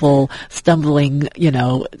archetypal stumbling,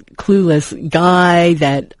 clueless guy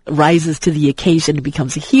that rises to the occasion and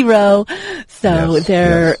becomes a hero. So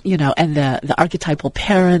and the archetypal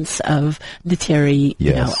parents of Neytiri,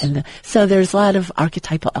 so there's a lot of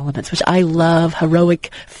archetypal elements, which I love,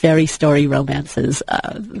 heroic fairy story romances.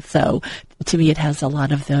 So to me, it has a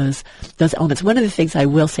lot of those elements. One of the things I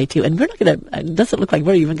will say too, and it doesn't look like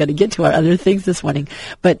we're even going to get to our other things this morning,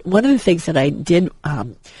 but one of the things that I did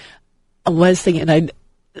was thinking,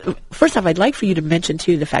 first off, I'd like for you to mention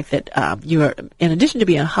too the fact that you are, in addition to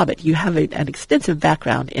being a Hobbit, you have an extensive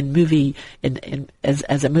background in movie,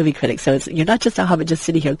 as a movie critic. So you're not just a Hobbit, just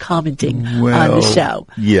sitting here commenting on the show.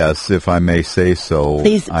 Yes, if I may say so.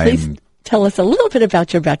 Please tell us a little bit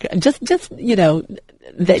about your background. Just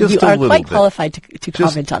that you are quite qualified to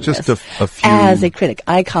comment on just this. A few. As a critic,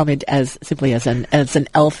 I comment simply as an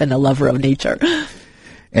elf and a lover of nature.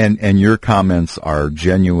 And your comments are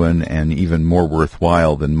genuine and even more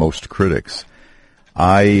worthwhile than most critics.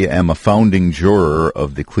 I am a founding juror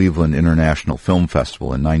of the Cleveland International Film Festival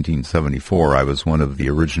in 1974. I was one of the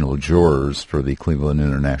original jurors for the Cleveland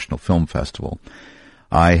International Film Festival.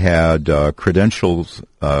 I had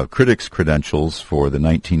critics' credentials for the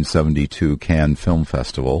 1972 Cannes Film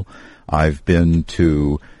Festival. I've been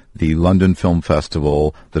to the London Film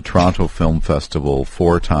Festival, the Toronto Film Festival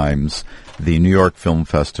 4 times, the New York Film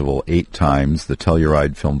Festival 8 times, the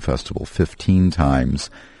Telluride Film Festival 15 times,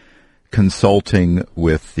 consulting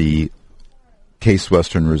with the Case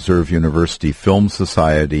Western Reserve University Film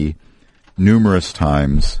Society numerous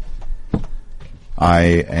times. I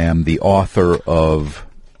am the author of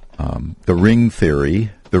The Ring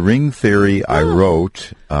Theory. The Ring Theory I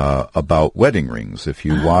wrote about wedding rings. If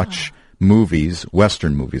you watch movies,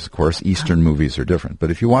 Western movies, of course, Eastern movies are different,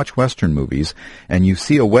 but if you watch Western movies and you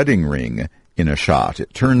see a wedding ring in a shot,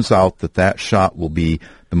 it turns out that shot will be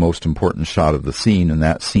the most important shot of the scene, and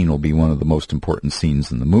that scene will be one of the most important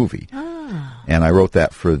scenes in the movie. And I wrote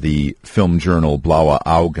that for the film journal Blaue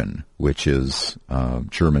Augen, which is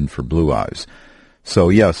German for blue eyes. So,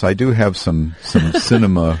 yes, I do have some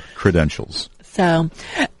cinema credentials. So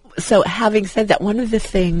having said that, one of the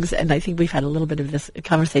things, and I think we've had a little bit of this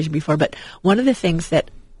conversation before, but one of the things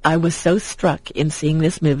that I was so struck in seeing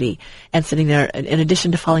this movie and sitting there, in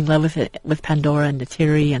addition to falling in love with it, with Pandora and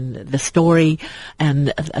Neytiri and the story,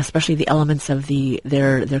 and especially the elements of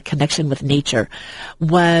their connection with nature,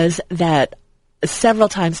 was that several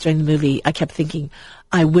times during the movie I kept thinking,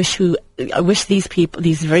 I wish these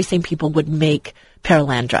very same people would make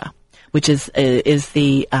Perelandra, which is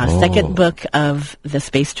the second book of the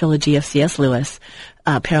space trilogy of C.S. Lewis.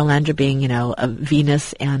 Perelandra being, a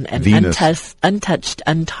Venus and Venus. Untouched,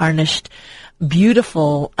 untarnished,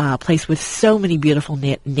 beautiful place with so many beautiful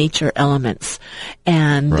nature elements.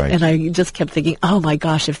 And I just kept thinking, oh my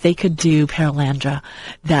gosh, if they could do Perelandra,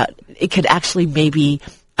 that it could actually maybe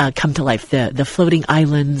come to life. The floating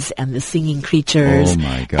islands and the singing creatures,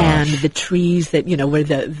 and the trees that where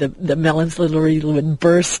the melons literally would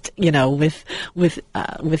burst,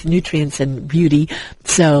 with nutrients and beauty.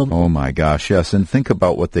 So, oh my gosh, yes, and think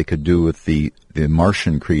about what they could do with the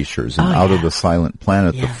Martian creatures and Out of the Silent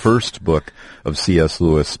Planet, the first book of C.S.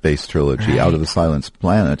 Lewis' space trilogy, Out of the Silent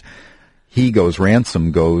Planet.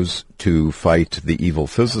 Ransom goes to fight the evil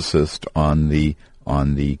physicist on the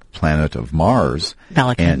planet of Mars,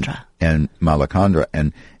 Malacandra,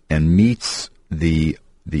 and meets the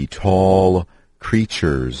tall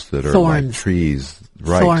creatures that are like trees.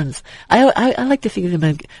 Right. Thorns. I like to think of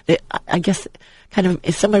them. I guess kind of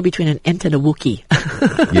is somewhere between an Ent and a Wookiee.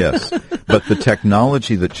 Yes, but the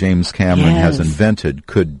technology that James Cameron has invented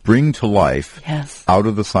could bring to life Out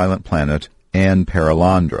of the Silent Planet and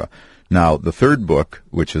Perelandra. Now, the third book,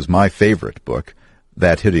 which is my favorite book,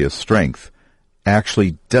 That Hideous Strength,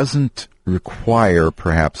 actually doesn't require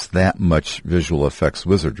perhaps that much visual effects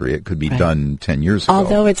wizardry. It could be done 10 years ago.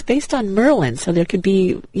 Although it's based on Merlin, so there could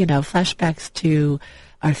be, flashbacks to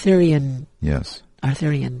Arthurian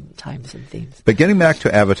times and themes. But getting back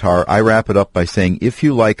to Avatar, I wrap it up by saying if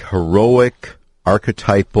you like heroic,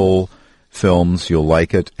 archetypal films, you'll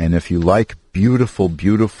like it. And if you like beautiful,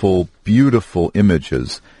 beautiful, beautiful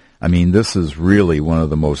images, I mean, this is really one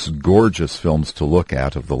of the most gorgeous films to look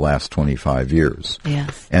at of the last 25 years.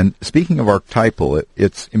 Yes. And speaking of archetypal,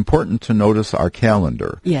 it's important to notice our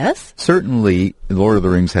calendar. Yes. Certainly, Lord of the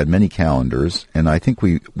Rings had many calendars, and I think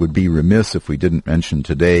we would be remiss if we didn't mention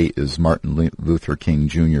today is Martin Luther King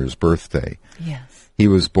Jr.'s birthday. Yes. He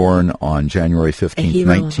was born on January 15th,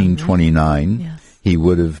 1929. Yes. He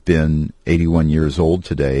would have been 81 years old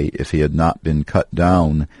today if he had not been cut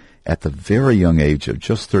down at the very young age of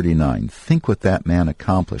just 39. Think what that man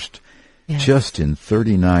accomplished just in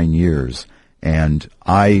 39 years. And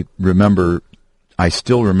I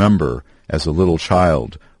still remember as a little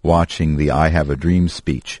child watching the I Have a Dream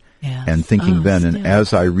speech and thinking and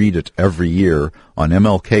as I read it every year on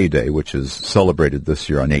MLK Day, which is celebrated this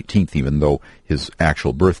year on 18th, even though his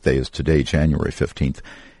actual birthday is today, January 15th,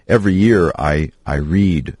 every year I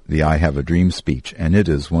read the I Have a Dream speech, and it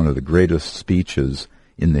is one of the greatest speeches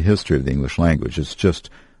in the history of the English language. It's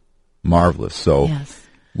just marvelous. So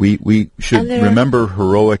we should remember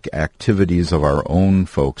heroic activities of our own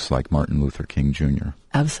folks like Martin Luther King Jr.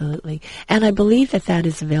 Absolutely. And I believe that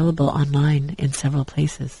is available online in several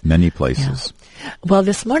places. Many places. Yeah. Well,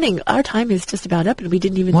 this morning, our time is just about up, and we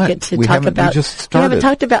didn't even get to talk about... We just started. We haven't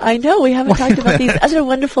talked about... I know, we haven't talked about these other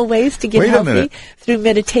wonderful ways to get healthy through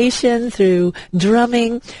meditation, through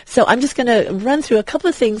drumming. So I'm just going to run through a couple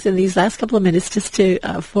of things in these last couple of minutes just to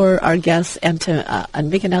for our guests and to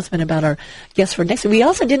make an announcement about our guests for next week. We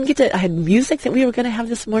also didn't get to... I had music that we were going to have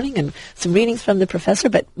this morning and some readings from the professor,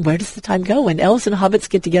 but where does the time go? When elves and hobbits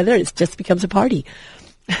get together, it just becomes a party.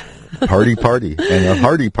 Party, and a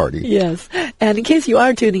hearty party. Yes. And in case you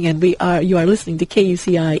are tuning in, you are listening to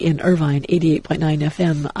KUCI in Irvine, 88.9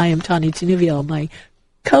 FM. I am Tawny Tunuviel. My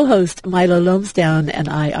co-host, Milo Lomsdown, and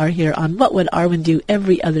I are here on What Would Arwen Do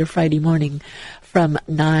every other Friday morning from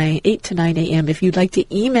 8 to 9 a.m. If you'd like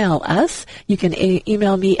to email us, you can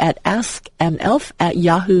email me at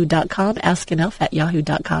askanelf@yahoo.com,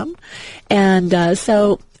 askanelf@yahoo.com. And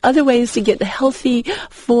so other ways to get healthy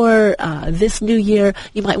for this new year,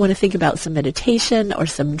 you might want to think about some meditation or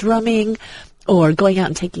some drumming or going out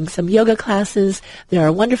and taking some yoga classes. There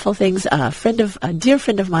are wonderful things. A dear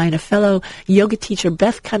friend of mine, a fellow yoga teacher,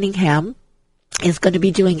 Beth Cunningham, is going to be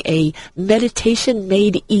doing a Meditation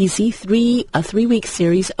Made Easy a 3-week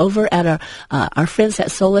series over at our friends at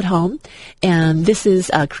Soul at Home. And this is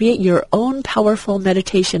create your own powerful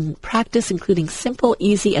meditation practice, including simple,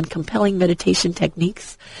 easy, and compelling meditation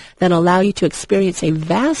techniques that allow you to experience a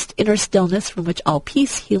vast inner stillness from which all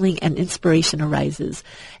peace, healing, and inspiration arises.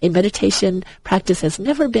 A meditation practice has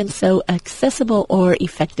never been so accessible or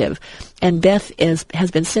effective. And Beth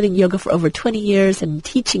has been studying yoga for over 20 years and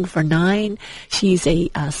teaching for 9. She's a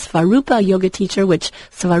Svarupa yoga teacher, which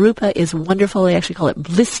Svarupa is wonderful. They actually call it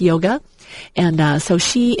Bliss Yoga. And so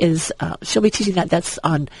she'll be teaching that. That's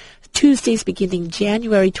on Tuesdays beginning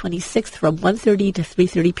January 26th from 1:30 to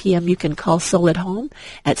 3:30 p.m. You can call Soul at Home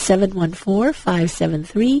at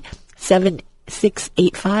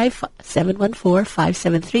 714-573-7685,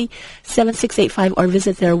 714-573-7685, or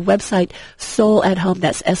visit their website, Soul at Home,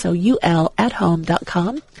 that's SOUL at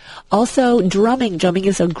home.com. Also, drumming. Drumming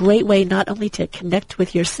is a great way not only to connect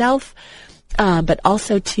with yourself, but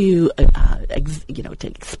also to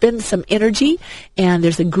expend some energy. And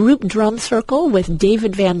there's a group drum circle with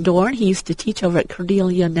David Van Dorn. He used to teach over at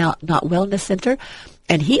Cordelia Not Wellness Center.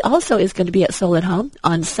 And he also is going to be at Soul at Home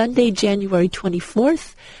on Sunday, January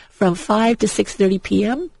 24th from 5 to 6:30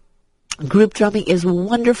 p.m. Group drumming is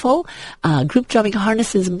wonderful. Group drumming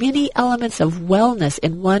harnesses many elements of wellness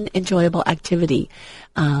in one enjoyable activity.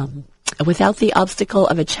 Without the obstacle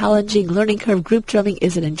of a challenging learning curve, group drumming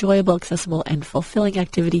is an enjoyable, accessible, and fulfilling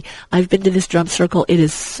activity. I've been to this drum circle. It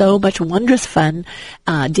is so much wondrous fun.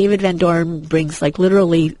 David Van Dorn brings like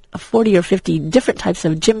literally 40 or 50 different types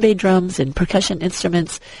of djembe drums and percussion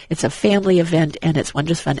instruments. It's a family event, and it's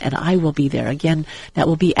wondrous fun, and I will be there. Again, that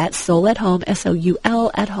will be at Soul at Home,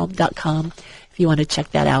 SOUL at home.com, if you want to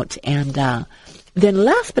check that out. And then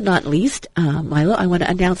last but not least, Milo, I want to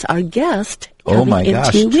announce our guest. Oh my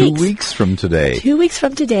gosh, 2 2 weeks from today. 2 weeks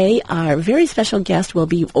from today, our very special guest will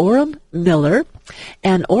be Orem Miller.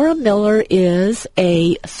 And Orem Miller is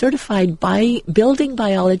a certified building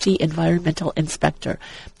biology environmental inspector.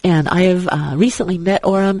 And I have recently met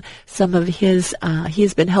Orem. Some of his, he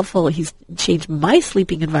has been helpful. He's changed my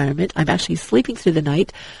sleeping environment. I'm actually sleeping through the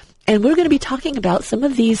night. And we're going to be talking about some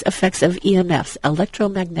of these effects of EMFs,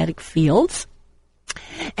 electromagnetic fields,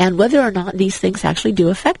 and whether or not these things actually do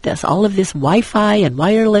affect us. All of this Wi-Fi and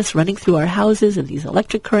wireless running through our houses, and these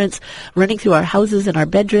electric currents running through our houses and our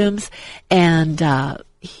bedrooms. And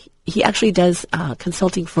he actually does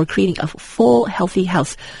consulting for creating a full, healthy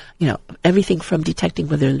house. You know, everything from detecting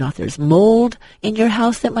whether or not there's mold in your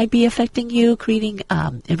house that might be affecting you, creating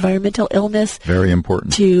environmental illness. Very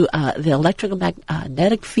important. To the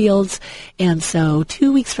electromagnetic fields. And so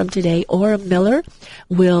 2 weeks from today, Orem Miller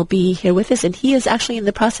will be here with us. And he is actually in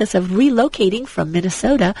the process of relocating from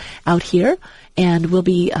Minnesota out here, and will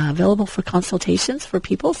be available for consultations for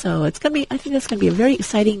people. So it's going to be, I think that's going to be a very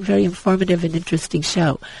exciting, very informative, and interesting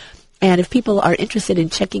show. And if people are interested in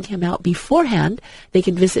checking him out beforehand, they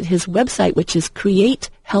can visit his website, which is Create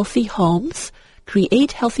Healthy Homes,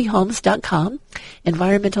 createhealthyhomes.com,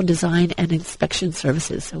 environmental design and inspection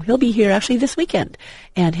services. So he'll be here actually this weekend,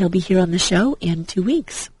 and he'll be here on the show in 2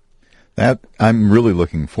 weeks. That I'm really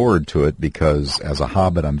looking forward to it, because as a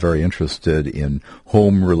hobbit, I'm very interested in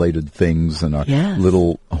home-related things and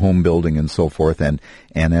little home building and so forth. And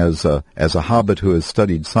as a hobbit who has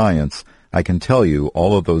studied science, I can tell you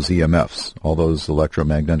all of those EMFs, all those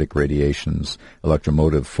electromagnetic radiations,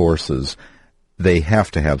 electromotive forces, they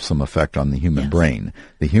have to have some effect on the human brain.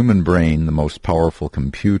 The human brain, the most powerful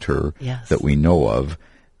computer that we know of,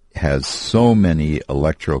 has so many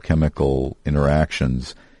electrochemical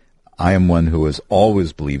interactions. I am one who has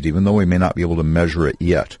always believed, even though we may not be able to measure it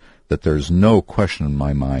yet, that there's no question in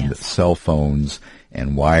my mind that cell phones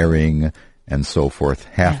and wiring and so forth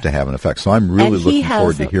have to have an effect. So I'm really looking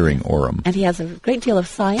forward to hearing Orem. And he has a great deal of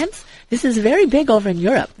science. This is very big over in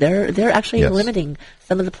Europe. They're actually limiting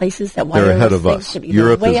some of the places that wireless they're ahead of us.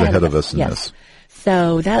 Europe is ahead of us in yes. this.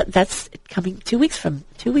 So that's coming 2 weeks from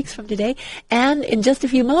today. And in just a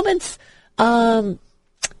few moments,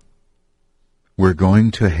 we're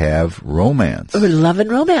going to have romance. Love and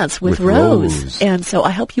Romance with Rose. And so I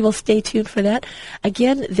hope you will stay tuned for that.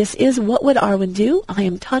 Again, this is What Would Arwen Do? I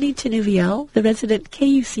am Tani Tenuviel, the resident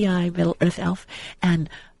KUCI Middle Earth Elf. And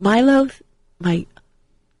Milo, my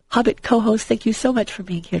Hobbit co-host, thank you so much for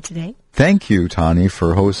being here today. Thank you, Tani,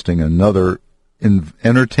 for hosting another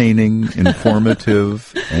entertaining,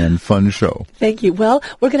 informative, and fun show. Thank you. Well,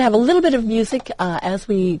 we're going to have a little bit of music as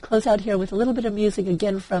we close out here with a little bit of music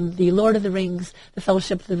again from the Lord of the Rings, the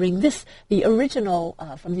Fellowship of the Ring. The original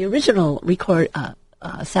from the original record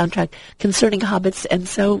soundtrack concerning hobbits, and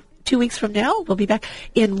so 2 weeks from now, we'll be back.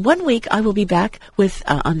 In 1 week, I will be back with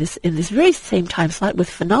in this very same time slot with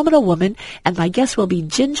Phenomenal Woman, and my guest will be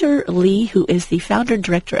Ginger Lee, who is the founder and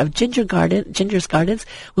director of Ginger's Gardens.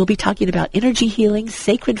 We'll be talking about energy healing,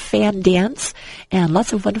 sacred fan dance, and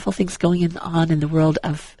lots of wonderful things going on in the world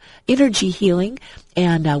of energy healing,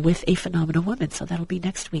 and with a Phenomenal Woman. So that'll be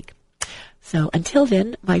next week. So until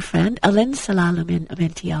then, my friend, Alen Salalumin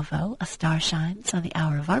Amentiavo, a star shines on the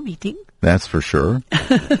hour of our meeting. That's for sure.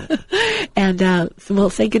 And so we'll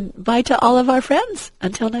say goodbye to all of our friends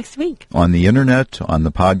until next week. On the internet, on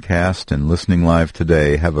the podcast, and listening live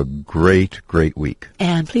today, have a great, great week.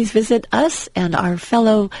 And please visit us and our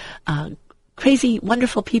fellow crazy,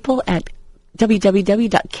 wonderful people at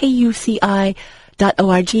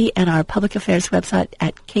www.kuci.org and our public affairs website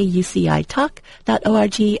at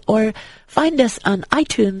kucitalk.org, or find us on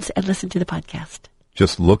iTunes and listen to the podcast.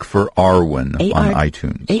 Just look for Arwen on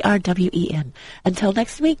iTunes. ARWEN. Until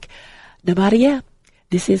next week, Namaria.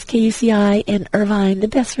 This is KUCI in Irvine, the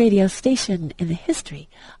best radio station in the history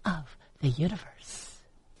of the universe.